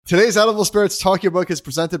Today's Animal Spirits Talking Book is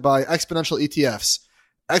presented by Exponential ETFs.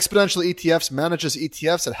 Exponential ETFs manages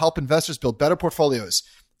ETFs that help investors build better portfolios.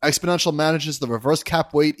 Exponential manages the reverse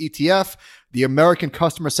cap weight ETF, the American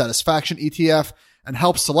Customer Satisfaction ETF, and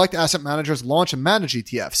helps select asset managers launch and manage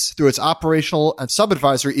ETFs through its operational and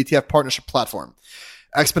sub-advisory ETF partnership platform.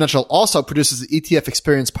 Exponential also produces the ETF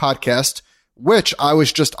Experience podcast, which I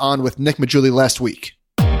was just on with Nick Maggiulli last week.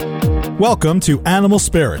 Welcome to Animal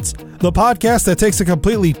Spirits, the podcast that takes a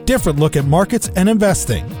completely different look at markets and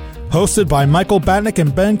investing. Hosted by Michael Batnick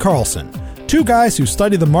and Ben Carlson, two guys who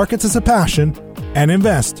study the markets as a passion and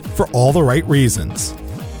invest for all the right reasons.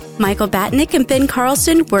 Michael Batnick and Ben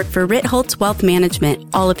Carlson work for Ritholtz Wealth Management.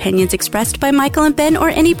 All opinions expressed by Michael and Ben or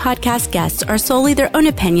any podcast guests are solely their own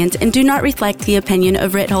opinions and do not reflect the opinion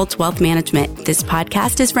of Ritholtz Wealth Management. This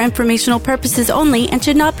podcast is for informational purposes only and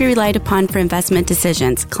should not be relied upon for investment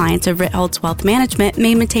decisions. Clients of Ritholtz Wealth Management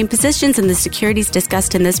may maintain positions in the securities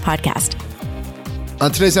discussed in this podcast.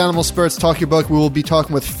 On today's Animal Spirits Talking Book, we will be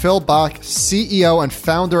talking with Phil Bach, CEO and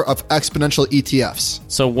founder of Exponential ETFs.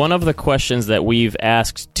 So one of the questions that we've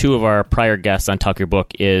asked two of our prior guests on Talk Your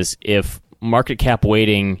Book is, if market cap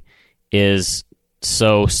weighting is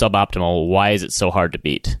so suboptimal, why is it so hard to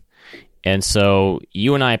beat? And so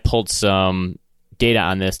you and I pulled some data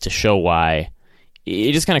on this to show why.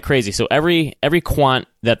 It's just kind of crazy. So every quant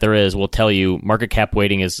that there is will tell you market cap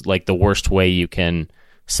weighting is like the worst way you can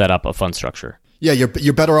set up a fund structure. Yeah,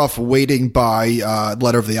 you're better off weighting by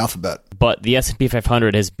letter of the alphabet. But the S&P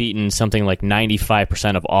 500 has beaten something like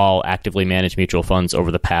 95% of all actively managed mutual funds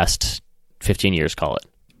over the past 15 years, call it.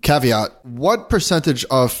 Caveat, what percentage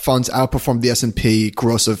of funds outperform the S&P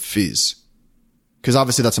gross of fees? Because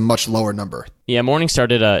obviously that's a much lower number. Yeah, Morningstar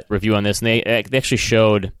did a review on this, and they actually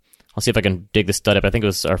showed, I'll see if I can dig this stud up, I think it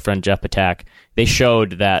was our friend Jeff Patak, they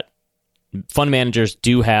showed that fund managers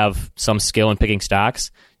do have some skill in picking stocks.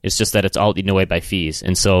 It's just that it's all eaten away by fees.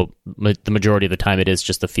 And so the majority of the time it is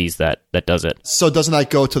just the fees that does it. So doesn't that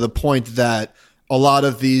go to the point that a lot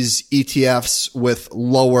of these ETFs with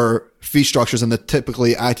lower fee structures than the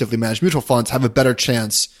typically actively managed mutual funds have a better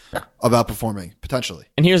chance of outperforming, potentially?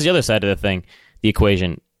 And here's the other side of the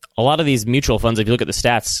equation. A lot of these mutual funds, if you look at the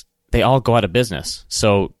stats, they all go out of business.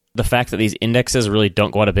 So the fact that these indexes really don't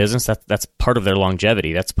go out of business, that's part of their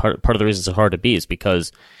longevity. That's part of the reason it's so hard to beat, is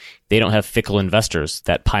because they don't have fickle investors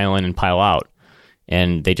that pile in and pile out,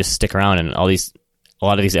 and they just stick around. And a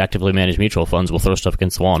lot of these actively managed mutual funds will throw stuff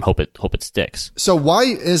against the wall and hope it sticks. So why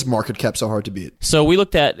is market cap so hard to beat? So we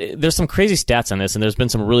looked at, there's some crazy stats on this, and there's been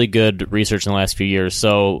some really good research in the last few years.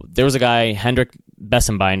 So there was a guy, Hendrik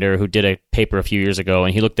Bessembinder, who did a paper a few years ago,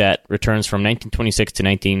 and he looked at returns from 1926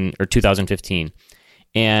 to 2015.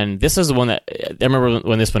 And this is the one that, I remember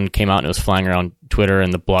when this one came out and it was flying around Twitter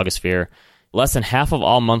and the blogosphere. Less than half of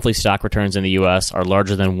all monthly stock returns in the U.S. are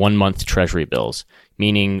larger than 1 month treasury bills,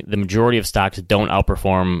 meaning the majority of stocks don't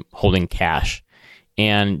outperform holding cash.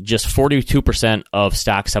 And just 42% of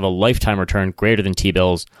stocks have a lifetime return greater than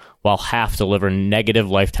T-bills, while half deliver negative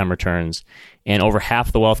lifetime returns. And over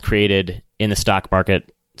half the wealth created in the stock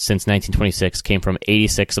market since 1926 came from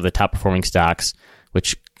 86 of the top performing stocks,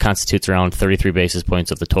 which constitutes around 33 basis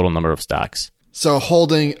points of the total number of stocks. So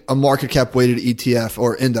holding a market cap weighted ETF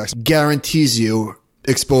or index guarantees you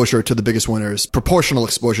exposure to the biggest winners, proportional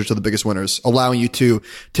exposure to the biggest winners, allowing you to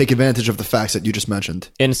take advantage of the facts that you just mentioned.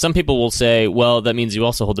 And some people will say, well, that means you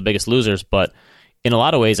also hold the biggest losers. But in a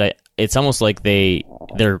lot of ways, it's almost like they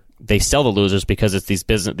sell the losers because it's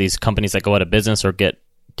these companies that go out of business or get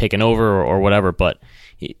taken over or whatever. But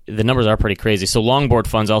the numbers are pretty crazy. So Longboard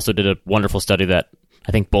Funds also did a wonderful study that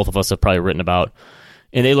I think both of us have probably written about.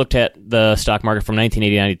 And they looked at the stock market from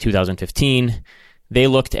 1989 to 2015. They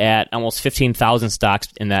looked at almost 15,000 stocks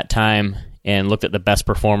in that time and looked at the best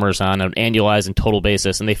performers on an annualized and total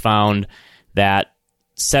basis. And they found that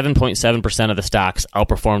 7.7% of the stocks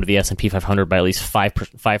outperformed the S&P 500 by at least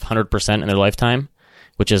 500% in their lifetime,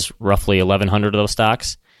 which is roughly 1,100 of those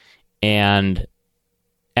stocks. And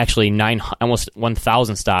actually almost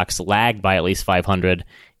 1,000 stocks lagged by at least 500.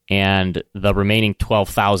 And the remaining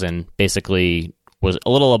 12,000 basically was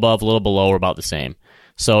a little above, a little below, or about the same.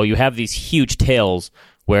 So you have these huge tails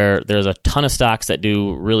where there's a ton of stocks that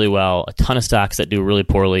do really well, a ton of stocks that do really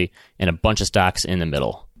poorly, and a bunch of stocks in the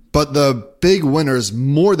middle. But the big winners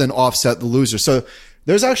more than offset the losers. So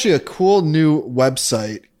there's actually a cool new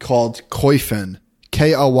website called Koyfin,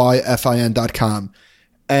 KOYFIN.com,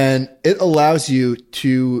 and it allows you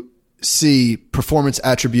to see performance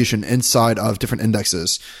attribution inside of different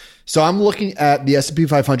indexes. So I'm looking at the S&P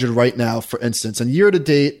 500 right now, for instance, and year to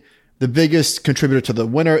date, the biggest contributor to the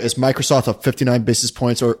winner is Microsoft, up 59 basis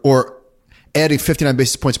points, or adding 59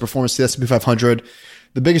 basis points of performance to the S&P 500.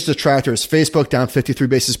 The biggest detractor is Facebook, down 53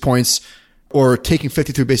 basis points, or taking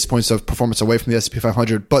 53 basis points of performance away from the S&P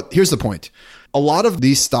 500. But here's the point. A lot of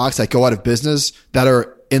these stocks that go out of business that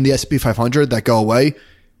are in the S&P 500 that go away,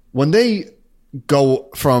 when they go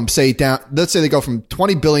from, say, down, let's say they go from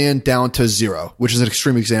 20 billion down to zero, which is an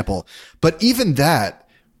extreme example. But even that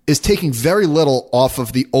is taking very little off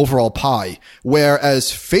of the overall pie.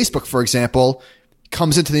 Whereas Facebook, for example,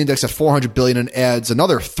 comes into the index at 400 billion and adds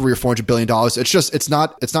another $300 or $400 billion.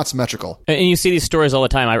 It's not symmetrical. And you see these stories all the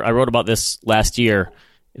time. I wrote about this last year.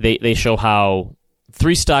 They show how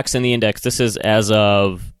 3 stocks in the index, this is as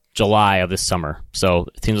of July of this summer. So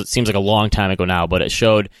it seems like a long time ago now, but it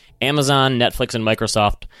showed Amazon, Netflix, and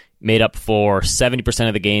Microsoft made up for 70%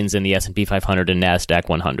 of the gains in the S&P 500 and NASDAQ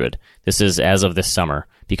 100. This is as of this summer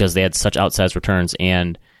because they had such outsized returns.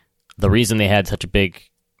 And the reason they had such a big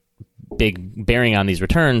bearing on these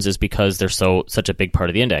returns is because they're such a big part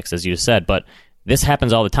of the index, as you just said. But this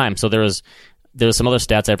happens all the time. So there was some other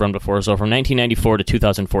stats I've run before. So from 1994 to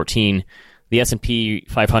 2014, the S&P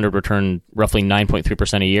 500 returned roughly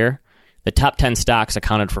 9.3% a year. The top 10 stocks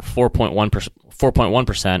accounted for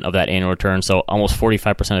 4.1% of that annual return, so almost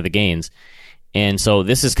 45% of the gains. And so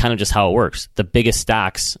this is kind of just how it works. The biggest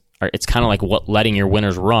stocks it's kind of like letting your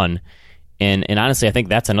winners run. And honestly, I think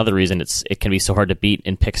that's another reason it can be so hard to beat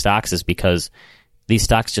and pick stocks is because these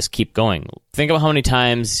stocks just keep going. Think about how many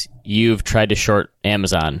times you've tried to short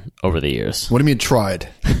Amazon over the years. What do you mean tried?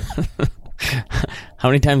 How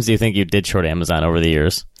many times do you think you did short Amazon over the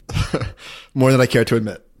years? More than I care to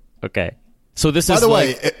admit. Okay. So this By is the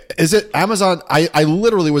way, is it Amazon? I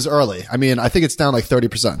literally was early. I mean, I think it's down like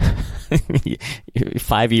 30%.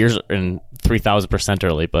 5 years and 3,000%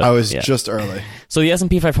 early, but I was just early. So the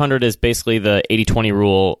S&P 500 is basically the 80-20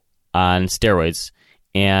 rule on steroids.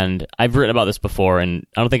 And I've written about this before, and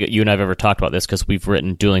I don't think you and I have ever talked about this because we've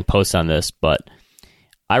written dueling posts on this, but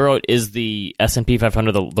I wrote, is the S&P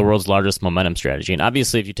 500 the world's largest momentum strategy? And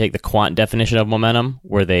obviously, if you take the quant definition of momentum,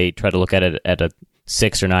 where they try to look at it at a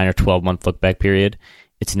 6 or 9 or 12 month look back period,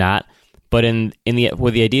 it's not. But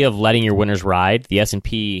with the idea of letting your winners ride, the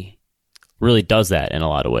S&P really does that in a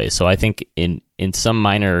lot of ways. So I think in some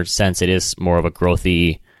minor sense, it is more of a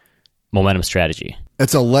growthy momentum strategy.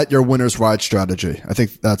 It's a let your winners ride strategy. I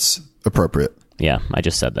think that's appropriate. Yeah, I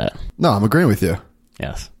just said that. No, I'm agreeing with you.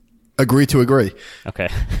 Yes. Agree to agree. Okay.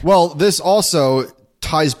 Well, this also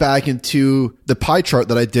ties back into the pie chart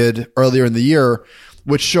that I did earlier in the year,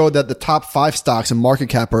 which showed that the top 5 stocks in market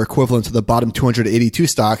cap are equivalent to the bottom 282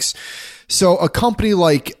 stocks. So a company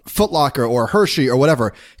like Foot Locker or Hershey or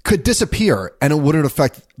whatever could disappear and it wouldn't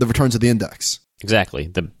affect the returns of the index.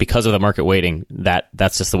 Exactly. Because of the market weighting,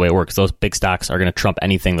 that's just the way it works. Those big stocks are going to trump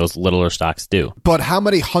anything those littler stocks do. But how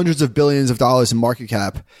many hundreds of billions of dollars in market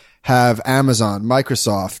cap have Amazon,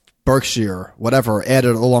 Microsoft, Berkshire, whatever,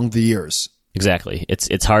 added along the years? Exactly.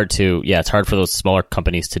 It's hard for those smaller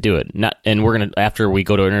companies to do it. And we're going to, after we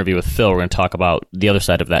go to an interview with Phil, we're going to talk about the other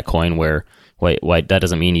side of that coin where, why that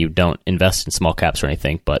doesn't mean you don't invest in small caps or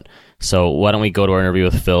anything. But so why don't we go to our interview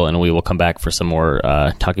with Phil and we will come back for some more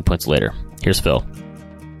talking points later. Here's Phil.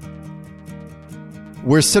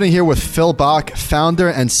 We're sitting here with Phil Bach, founder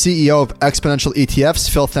and CEO of Exponential ETFs.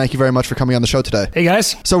 Phil, thank you very much for coming on the show today. Hey,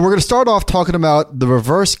 guys. So we're going to start off talking about the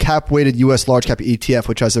reverse cap-weighted U.S. large cap ETF,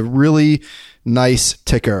 which has a really nice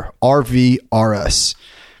ticker, RVRS.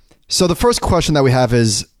 So the first question that we have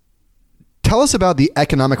is, tell us about the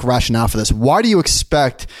economic rationale for this. Why do you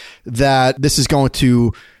expect that this is going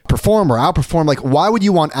to perform or outperform? Like, why would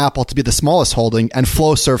you want Apple to be the smallest holding and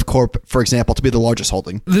Flowserve Corp, for example, to be the largest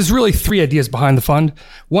holding? There's really 3 ideas behind the fund.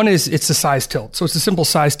 One is it's a size tilt. So it's a simple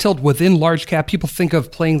size tilt within large cap. People think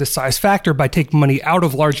of playing the size factor by taking money out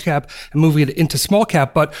of large cap and moving it into small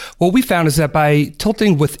cap. But what we found is that by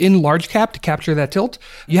tilting within large cap to capture that tilt,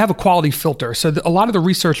 you have a quality filter. So a lot of the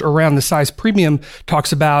research around the size premium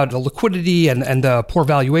talks about the liquidity and the poor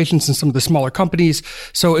valuations in some of the smaller companies.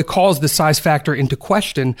 So it calls the size factor into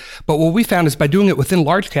question. But what we found is by doing it within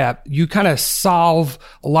large cap, you kind of solve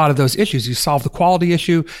a lot of those issues. You solve the quality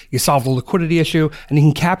issue, you solve the liquidity issue, and you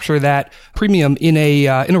can capture that premium in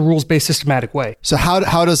a rules-based systematic way. So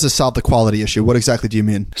how does this solve the quality issue? What exactly do you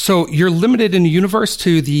mean? So you're limited in the universe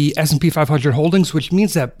to the S&P 500 holdings, which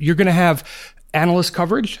means that you're going to have analyst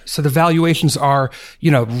coverage. So the valuations are,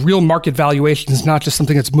 real market valuations, not just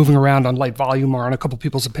something that's moving around on light volume or on a couple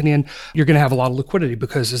people's opinion. You're going to have a lot of liquidity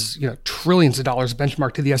because there's, trillions of dollars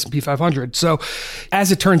benchmarked to the S&P 500. So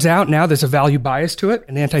as it turns out, now there's a value bias to it,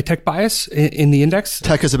 an anti-tech bias in the index.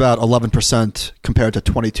 Tech is about 11% compared to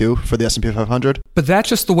 22 for the S&P 500. But that's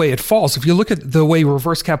just the way it falls. If you look at the way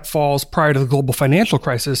reverse cap falls prior to the global financial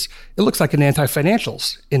crisis, it looks like an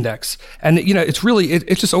anti-financials index. And, it's really,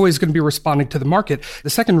 it's just always going to be responding to the market. The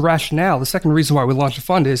second reason why we launched a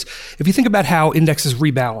fund is if you think about how indexes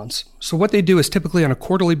rebalance. So what they do is typically on a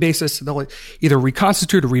quarterly basis, they'll either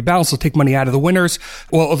reconstitute or rebalance. They'll take money out of the winners,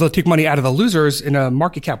 or they'll take money out of the losers in a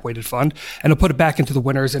market cap weighted fund, and they'll put it back into the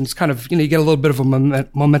winners. And it's kind of, you get a little bit of a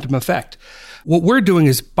momentum effect. What we're doing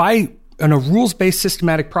is in a rules-based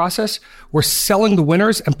systematic process, we're selling the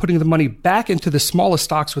winners and putting the money back into the smallest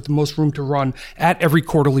stocks with the most room to run at every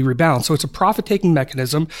quarterly rebalance. So it's a profit-taking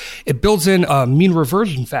mechanism. It builds in a mean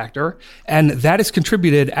reversion factor, and that has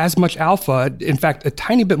contributed as much alpha, in fact, a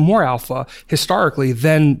tiny bit more alpha historically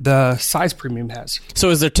than the size premium has.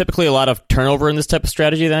 So is there typically a lot of turnover in this type of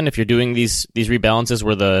strategy then, if you're doing these rebalances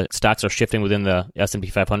where the stocks are shifting within the S&P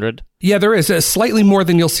 500? Yeah, there is slightly more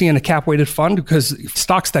than you'll see in a cap-weighted fund because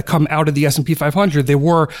stocks that come out of the S&P 500, they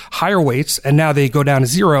were higher weights and now they go down to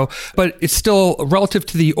zero, but it's still relative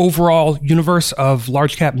to the overall universe of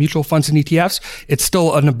large cap mutual funds and ETFs, it's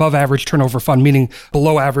still an above average turnover fund, meaning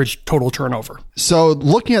below average total turnover. So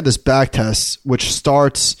looking at this back test, which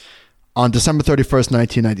starts on December 31st,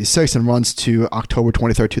 1996 and runs to October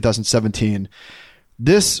 23rd, 2017,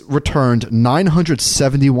 this returned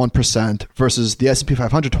 971% versus the S&P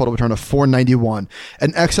 500 total return of 491,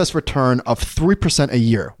 an excess return of 3% a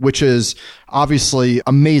year, which is obviously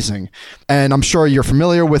amazing. And I'm sure you're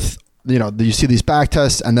familiar with, you see these back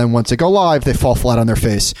tests, and then once they go live, they fall flat on their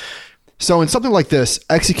face. So in something like this,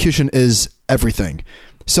 execution is everything.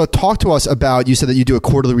 So talk to us about, you said that you do a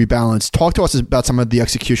quarterly rebalance. Talk to us about some of the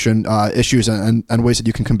execution issues and ways that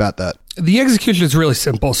you can combat that. The execution is really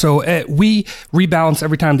simple. So we rebalance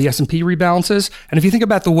every time the S&P rebalances. And if you think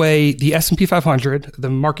about the way the S&P 500, the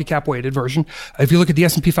market cap weighted version, if you look at the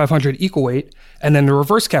S&P 500 equal weight and then the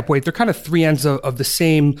reverse cap weight, they're kind of three ends of the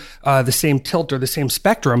same tilt or the same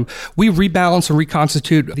spectrum. We rebalance and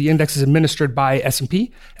reconstitute the indexes administered by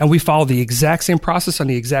S&P, and we follow the exact same process on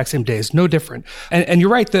the exact same days, no different. And you're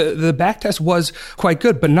right, the back test was quite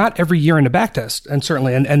good, but not every year in the back test. And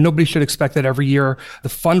certainly, and nobody should expect that every year the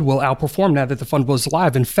fund will outperform now that the fund was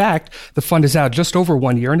live. In fact, the fund is out just over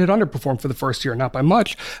 1 year and it underperformed for the first year, not by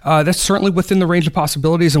much. That's certainly within the range of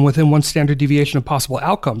possibilities and within one standard deviation of possible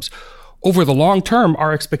outcomes. Over the long term,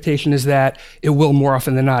 our expectation is that it will more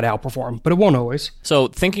often than not outperform, but it won't always. So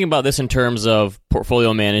thinking about this in terms of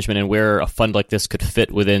portfolio management and where a fund like this could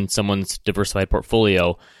fit within someone's diversified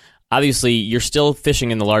portfolio, obviously you're still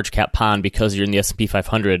fishing in the large cap pond because you're in the S&P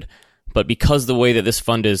 500, but because the way that this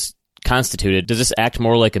fund is constituted, does this act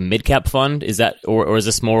more like a mid-cap fund? Is that, or is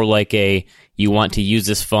this more like you want to use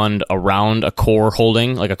this fund around a core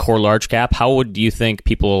holding, like a core large cap? How would you think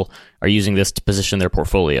people are using this to position their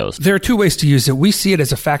portfolios? There are two ways to use it. We see it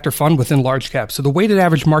as a factor fund within large cap. So the weighted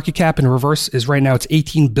average market cap in reverse is right now it's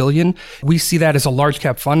 18 billion. We see that as a large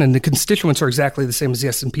cap fund, and the constituents are exactly the same as the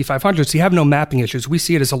S&P 500. So you have no mapping issues. We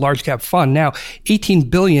see it as a large cap fund. Now, 18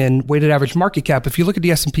 billion weighted average market cap. If you look at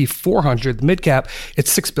the S&P 400, the mid cap,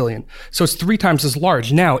 it's 6 billion. So it's 3 times as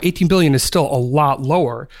large. Now, 18 billion is still a lot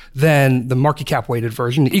lower than the market cap weighted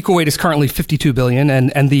version. The equal weight is currently 52 billion,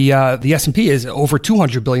 and the S&P is over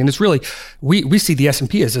 200 billion. It's really, we see the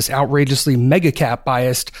S&P as this outrageously mega cap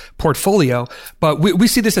biased portfolio, but we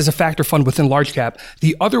see this as a factor fund within large cap.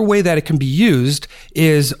 The other way that it can be used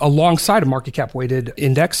is alongside a market cap weighted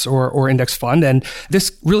index or index fund. And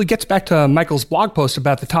this really gets back to Michael's blog post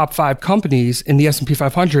about the top 5 companies in the S&P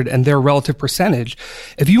 500 and their relative percentage.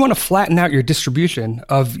 If you want to flatten out your distribution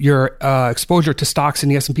of your exposure to stocks in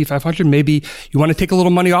the S&P 500, maybe you want to take a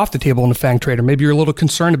little money off the table in a FANG trade, or maybe you're a little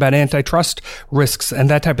concerned about antitrust risks and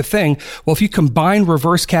that type of thing. Well, if you combine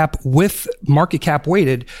reverse cap with market cap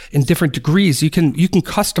weighted in different degrees, you can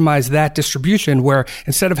customize that distribution where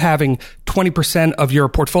instead of having 20% of your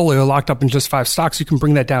portfolio locked up in just 5 stocks, you can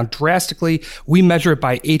bring that down drastically. We measure it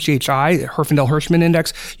by HHI, Herfindahl-Hirschman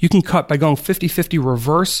Index. You can cut by going 50-50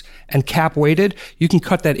 reverse and cap weighted. You can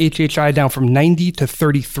cut that HHI down from 90 to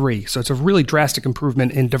 33. So it's a really drastic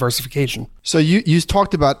improvement in diversification. So you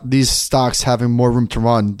talked about these stocks having more room to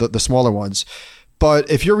run, the smaller ones.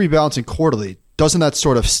 But if you're rebalancing quarterly, doesn't that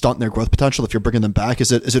sort of stunt their growth potential if you're bringing them back?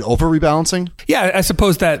 Is it over rebalancing? Yeah, I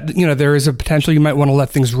suppose that, there is a potential you might want to let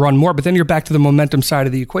things run more, but then you're back to the momentum side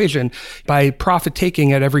of the equation. By profit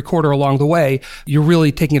taking at every quarter along the way, you're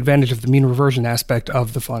really taking advantage of the mean reversion aspect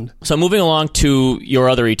of the fund. So moving along to your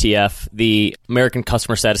other ETF, the American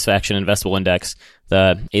Customer Satisfaction Investable Index,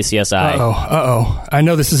 the ACSI. I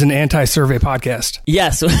know this is an anti-survey podcast.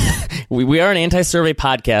 Yes, we are an anti-survey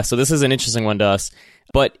podcast, so this is an interesting one to us.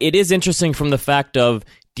 But it is interesting from the fact of,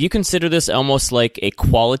 do you consider this almost like a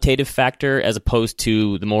qualitative factor as opposed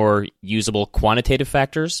to the more usable quantitative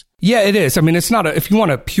factors? Yeah, it is. I mean, it's not if you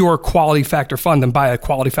want a pure quality factor fund, then buy a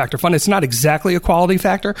quality factor fund. It's not exactly a quality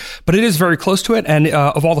factor, but it is very close to it. And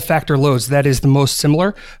of all the factor loads, that is the most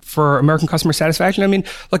similar for American customer satisfaction. I mean,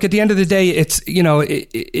 look, at the end of the day, it's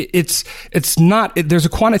not, there's a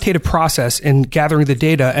quantitative process in gathering the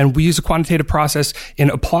data, and we use a quantitative process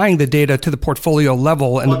in applying the data to the portfolio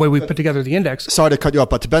level and the way we put together the index. Sorry to cut you off,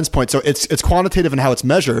 but to Ben's point, so it's quantitative in how it's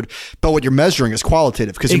measured, but what you're measuring is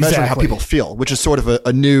qualitative because you're measuring how people feel, which is sort of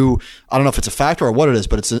a new, I don't know if it's a factor or what it is,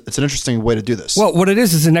 but it's an interesting way to do this. Well, what it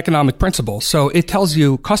is an economic principle. So it tells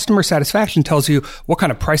you, customer satisfaction tells you what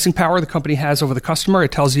kind of pricing power the company has over the customer.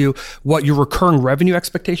 It tells you what your recurring revenue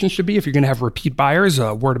expectations should be if you're going to have repeat buyers,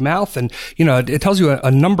 word of mouth. And, it tells you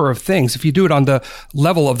a number of things. If you do it on the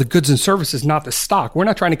level of the goods and services, not the stock, we're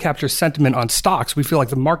not trying to capture sentiment on stocks. We feel like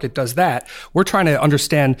the market does that. We're trying to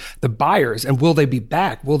understand the buyers, and will they be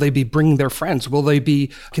back? Will they be bringing their friends? Will they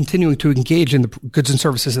be continuing to engage in the goods and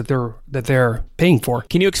services that they're paying for?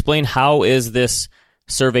 Can you explain how is this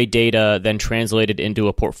survey data then translated into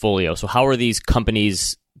a portfolio? So how are these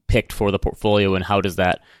companies picked for the portfolio, and how does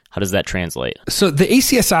that translate? So the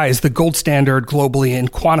ACSI is the gold standard globally in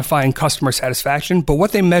quantifying customer satisfaction, but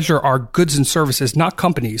what they measure are goods and services, not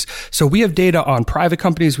companies. So we have data on private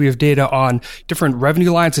companies. We have data on different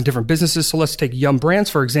revenue lines and different businesses. So let's take Yum Brands,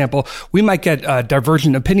 for example. We might get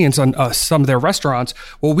divergent opinions on some of their restaurants.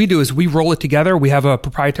 What we do is we roll it together. We have a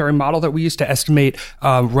proprietary model that we use to estimate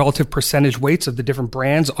relative percentage weights of the different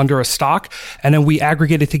brands under a stock, and then we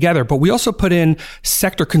aggregate it together. But we also put in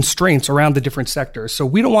sector constraints around the different sectors. So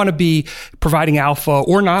we don't want to be providing alpha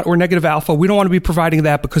or negative alpha. We don't want to be providing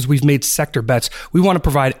that because we've made sector bets. We want to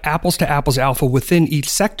provide apples to apples alpha within each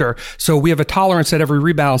sector. So we have a tolerance at every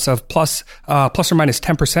rebalance of plus or minus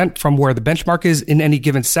 10% from where the benchmark is in any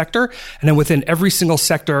given sector. And then within every single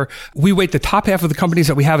sector, we weight the top half of the companies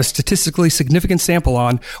that we have a statistically significant sample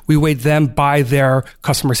on. We weight them by their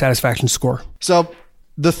customer satisfaction score. So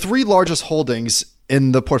the three largest holdings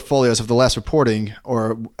in the portfolios of the last reporting,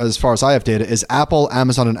 or as far as I have data, is Apple,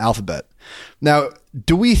 Amazon, and Alphabet. Now,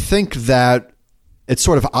 do we think that it's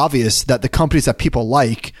sort of obvious that the companies that people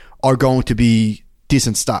like are going to be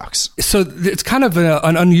decent stocks? So it's kind of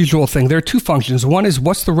an unusual thing. There are two functions. One is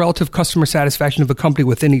what's the relative customer satisfaction of a company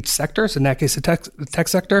within each sector. So in that case, the tech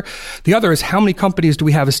sector. The other is how many companies do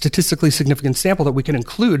we have a statistically significant sample that we can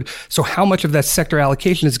include? So how much of that sector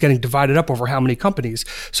allocation is getting divided up over how many companies?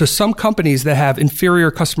 So some companies that have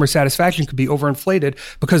inferior customer satisfaction could be overinflated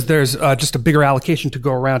because there's just a bigger allocation to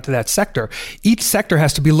go around to that sector. Each sector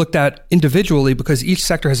has to be looked at individually because each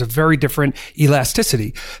sector has a very different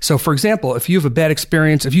elasticity. So for example, if you have a bad experience,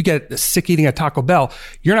 if you get sick eating at Taco Bell,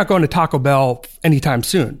 you're not going to Taco Bell anytime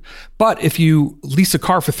soon. But if you lease a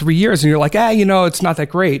car for 3 years and you're like, it's not that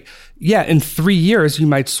great. Yeah, in 3 years, you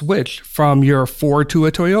might switch from your Ford to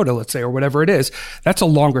a Toyota, let's say, or whatever it is. That's a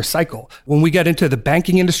longer cycle. When we get into the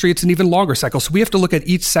banking industry, it's an even longer cycle. So we have to look at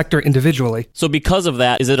each sector individually. So because of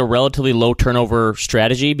that, is it a relatively low turnover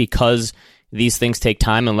strategy because these things take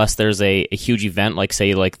time unless there's a huge event, like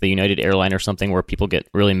say like the United Airline or something where people get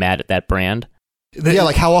really mad at that brand?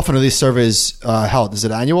 Like how often are these surveys held? Is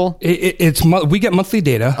it annual? We get monthly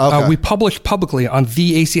data. Okay. We publish publicly on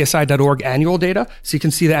theacsi.org annual data, so you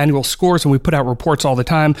can see the annual scores, and we put out reports all the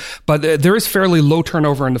time. But there is fairly low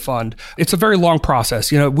turnover in the fund. It's a very long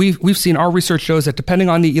process. We've seen, our research shows that depending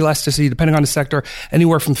on the elasticity, depending on the sector,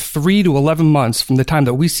 anywhere from 3 to 11 months from the time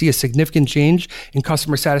that we see a significant change in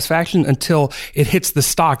customer satisfaction until it hits the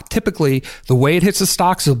stock. Typically, the way it hits the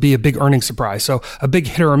stocks will be a big earnings surprise, so a big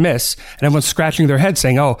hit or a miss, and everyone's scratching their head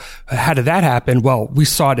saying, how did that happen? Well, we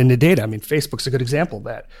saw it in the data. I mean, Facebook's a good example of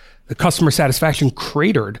that. The customer satisfaction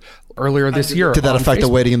cratered earlier this year. Did that affect Facebook. the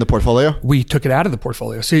weighting in the portfolio? We took it out of the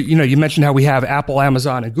portfolio. So, you mentioned how we have Apple,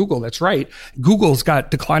 Amazon, and Google. That's right. Google's got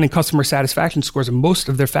declining customer satisfaction scores in most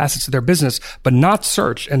of their facets of their business, but not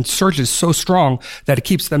search. And search is so strong that it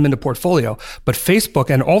keeps them in the portfolio. But Facebook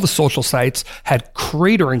and all the social sites had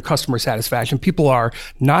cratering customer satisfaction. People are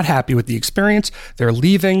not happy with the experience. They're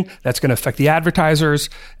leaving. That's going to affect the advertisers.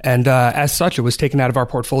 And as such, it was taken out of our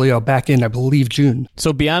portfolio back in, I believe, June.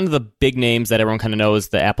 So beyond the big names that everyone kind of knows,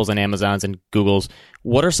 the Apples and Amazons and Googles.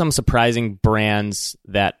 What are some surprising brands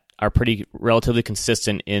that are pretty relatively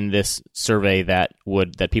consistent in this survey that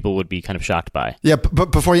people would be kind of shocked by? Yeah,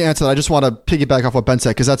 but before you answer that, I just want to piggyback off what Ben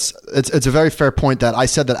said, because it's a very fair point that I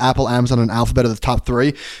said that Apple, Amazon, and Alphabet are the top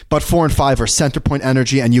three, but 4 and 5 are CenterPoint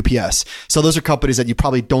Energy and UPS. So those are companies that you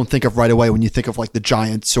probably don't think of right away when you think of like the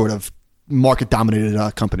giant sort of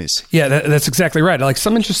market-dominated companies. Yeah, that's exactly right. Like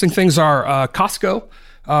some interesting things are Costco.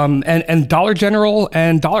 And Dollar General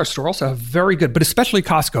and Dollar Store also have very good, but especially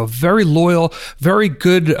Costco, very loyal, very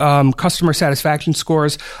good customer satisfaction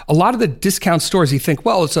scores. A lot of the discount stores, you think,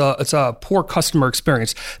 well, it's a poor customer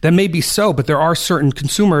experience. That may be so, but there are certain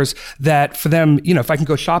consumers that for them, if I can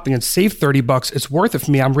go shopping and save $30, it's worth it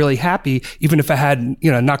for me. I'm really happy, even if I had,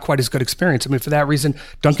 not quite as good experience. I mean, for that reason,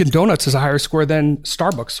 Dunkin' Donuts has a higher score than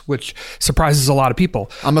Starbucks, which surprises a lot of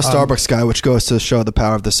people. I'm a Starbucks guy, which goes to show the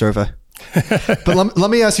power of the survey. But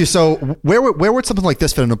let me ask you, so where would something like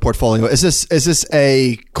this fit in a portfolio? Is this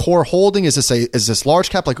a core holding? Is this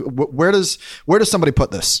large cap? Like where does somebody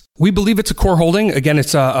put this? We believe it's a core holding. Again,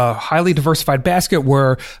 it's a highly diversified basket.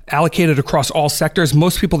 We're allocated across all sectors.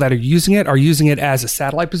 Most people that are using it as a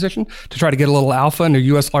satellite position to try to get a little alpha in their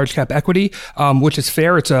U.S. large cap equity, which is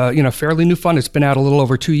fair. It's a fairly new fund. It's been out a little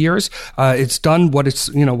over 2 years. It's done what it's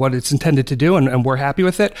intended to do, and we're happy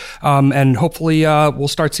with it. And hopefully we'll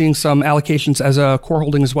start seeing some allocations as a core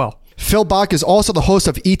holding as well. Phil Bach is also the host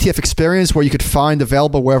of ETF Experience, where you could find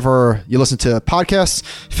available wherever you listen to podcasts.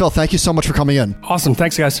 Phil, thank you so much for coming in. Awesome.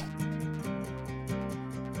 Thanks, guys.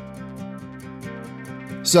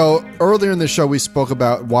 So earlier in the show, we spoke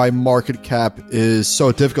about why market cap is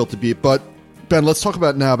so difficult to beat. But Ben, let's talk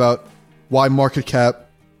about why market cap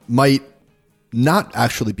might not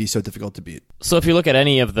actually be so difficult to beat. So if you look at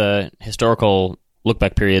any of the historical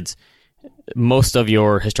look-back periods, most of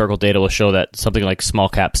your historical data will show that something like small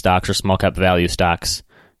cap stocks or small cap value stocks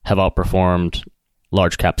have outperformed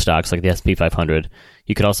large cap stocks like the S&P 500.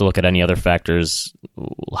 You could also look at any other factors,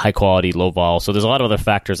 high quality, low vol. So there's a lot of other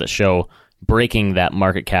factors that show breaking that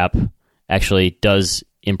market cap actually does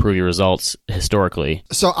improve your results historically.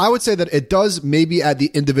 So I would say that it does maybe at the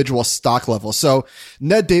individual stock level. So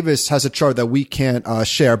Ned Davis has a chart that we can't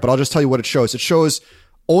share, but I'll just tell you what it shows. It shows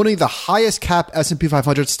owning the highest cap S&P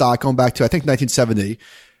 500 stock going back to, I think, 1970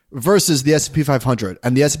 versus the S&P 500.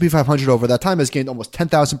 And the S&P 500 over that time has gained almost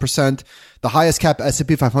 10,000%. The highest cap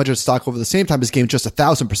S&P 500 stock over the same time has gained just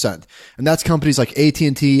 1,000%. And that's companies like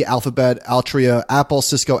AT&T, Alphabet, Altria, Apple,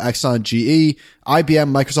 Cisco, Exxon, GE,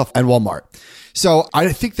 IBM, Microsoft, and Walmart. So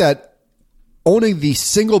I think that owning the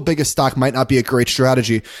single biggest stock might not be a great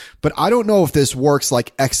strategy, but I don't know if this works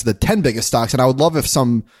like X the 10 biggest stocks. And I would love if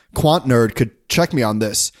some quant nerd could check me on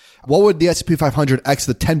this. What would the S&P 500 X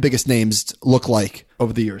the 10 biggest names look like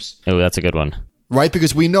over the years? Oh, that's a good one. Right?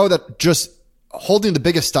 Because we know that just holding the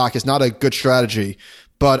biggest stock is not a good strategy,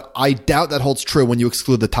 but I doubt that holds true when you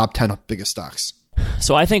exclude the top 10 biggest stocks.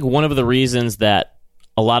 So I think one of the reasons that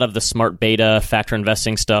a lot of the smart beta factor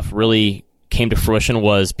investing stuff really came to fruition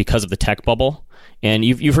was because of the tech bubble. And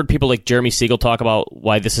you've heard people like Jeremy Siegel talk about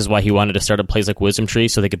why this is why he wanted to start a place like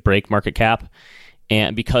WisdomTree so they could break market cap.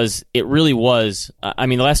 And because it really was, I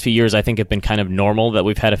mean, the last few years I think have been kind of normal that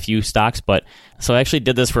we've had a few stocks. But so I actually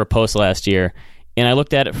did this for a post last year, and I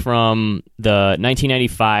looked at it from the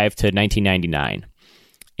 1995 to 1999.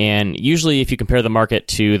 And usually if you compare the market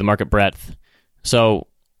to the market breadth, so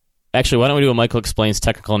actually why don't we do a Michael Explains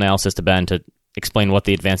technical analysis to Ben to explain what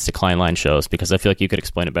the advanced decline line shows, because I feel like you could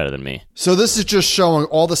explain it better than me. So this is just showing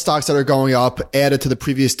all the stocks that are going up added to the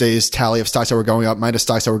previous day's tally of stocks that were going up minus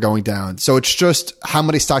stocks that were going down. So it's just how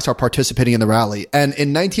many stocks are participating in the rally. And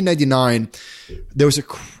in 1999, there was a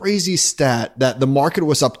crazy stat that the market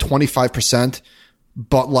was up 25%,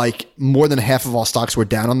 but like more than half of all stocks were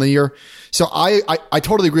down on the year. So I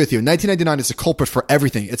totally agree with you. 1999 is a culprit for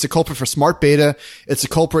everything. It's a culprit for smart beta. It's a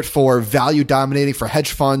culprit for value dominating for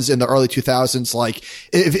hedge funds in the early 2000s. Like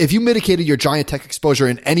if you mitigated your giant tech exposure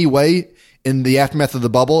in any way in the aftermath of the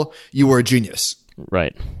bubble, you were a genius.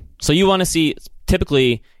 Right. So you want to see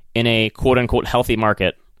typically in a quote unquote healthy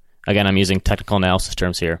market, again, I'm using technical analysis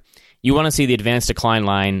terms here. You want to see the advanced decline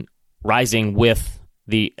line rising with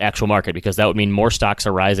the actual market, because that would mean more stocks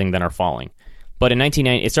are rising than are falling. But it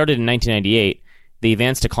started in 1998. The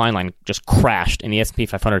advanced decline line just crashed, and the S&P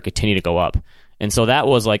 500 continued to go up. And so that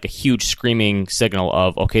was like a huge screaming signal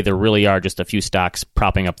of, okay, there really are just a few stocks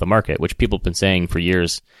propping up the market, which people have been saying for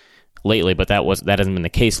years lately, but that hasn't been the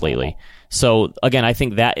case lately. So again, I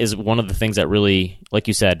think that is one of the things that really, like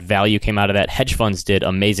you said, value came out of that. Hedge funds did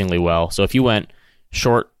amazingly well. So if you went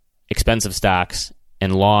short expensive stocks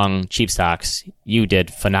and long cheap stocks, you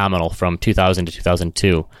did phenomenal from 2000 to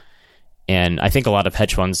 2002. And I think a lot of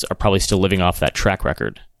hedge funds are probably still living off that track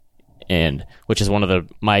record. And which is one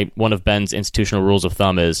of Ben's institutional rules of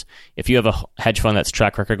thumb is if you have a hedge fund that's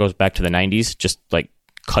track record goes back to the 90s, just like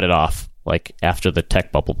cut it off like after the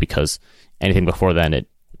tech bubble, because anything before then,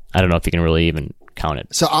 I don't know if you can really even count it.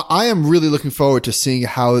 So I am really looking forward to seeing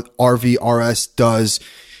how RVRS does,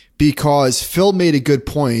 because Phil made a good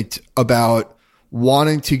point about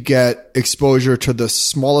wanting to get exposure to the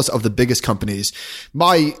smallest of the biggest companies.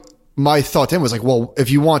 My thought then was like, well, if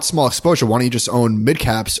you want small exposure, why don't you just own mid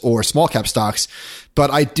caps or small cap stocks?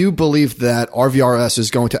 But I do believe that RVRS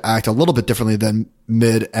is going to act a little bit differently than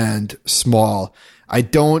mid and small. I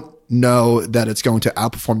don't know that it's going to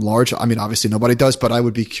outperform large. I mean, obviously nobody does, but I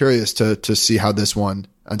would be curious to see how this one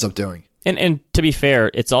ends up doing. And to be fair,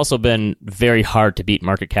 it's also been very hard to beat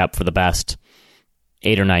market cap for the past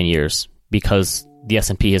 8 or 9 years, because the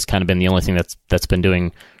S&P has kind of been the only thing that's been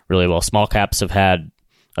doing really well. Small caps have had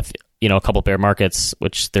a couple bear markets,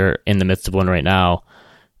 which they're in the midst of one right now.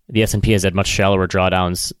 The S&P has had much shallower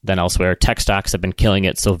drawdowns than elsewhere. Tech stocks have been killing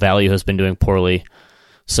it, so value has been doing poorly.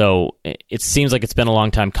 So it seems like it's been a long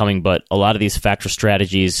time coming, but a lot of these factor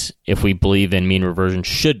strategies, if we believe in mean reversion,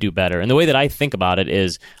 should do better. And the way that I think about it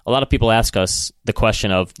is a lot of people ask us the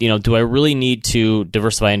question of, do I really need to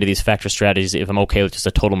diversify into these factor strategies if I'm okay with just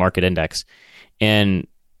a total market index? And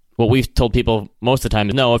what we've told people most of the time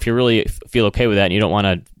is no, if you really feel okay with that and you don't want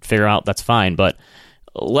to figure out, that's fine. But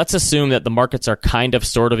let's assume that the markets are kind of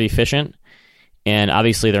sort of efficient. And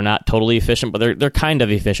obviously they're not totally efficient, but they're kind of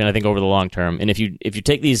efficient, I think, over the long term. And if you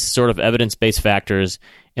take these sort of evidence-based factors,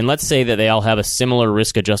 and let's say that they all have a similar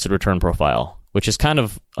risk-adjusted return profile, which is kind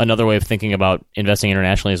of another way of thinking about investing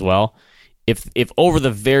internationally as well. If over the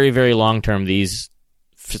very, very long term, these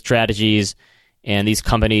strategies and these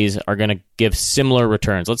companies are going to give similar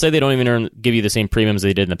returns, let's say they don't even give you the same premiums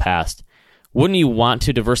they did in the past, wouldn't you want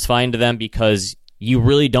to diversify into them, because you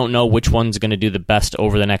really don't know which one's going to do the best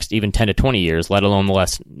over the next even 10 to 20 years, let alone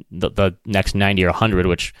the next 90 or 100,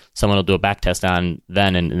 which someone will do a back test on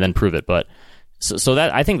then and then prove it. But so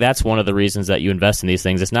that, I think that's one of the reasons that you invest in these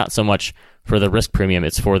things. It's not so much for the risk premium,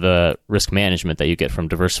 it's for the risk management that you get from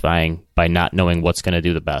diversifying by not knowing what's going to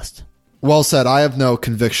do the best. Well said. I have no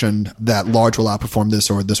conviction that large will outperform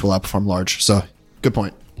this or this will outperform large. So good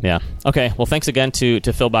point. Yeah. Okay. Well, thanks again to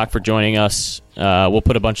Phil Bach for joining us. We'll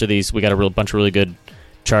put a bunch of these. We got a bunch of really good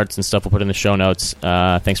charts and stuff we'll put in the show notes.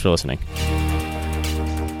 Thanks for listening.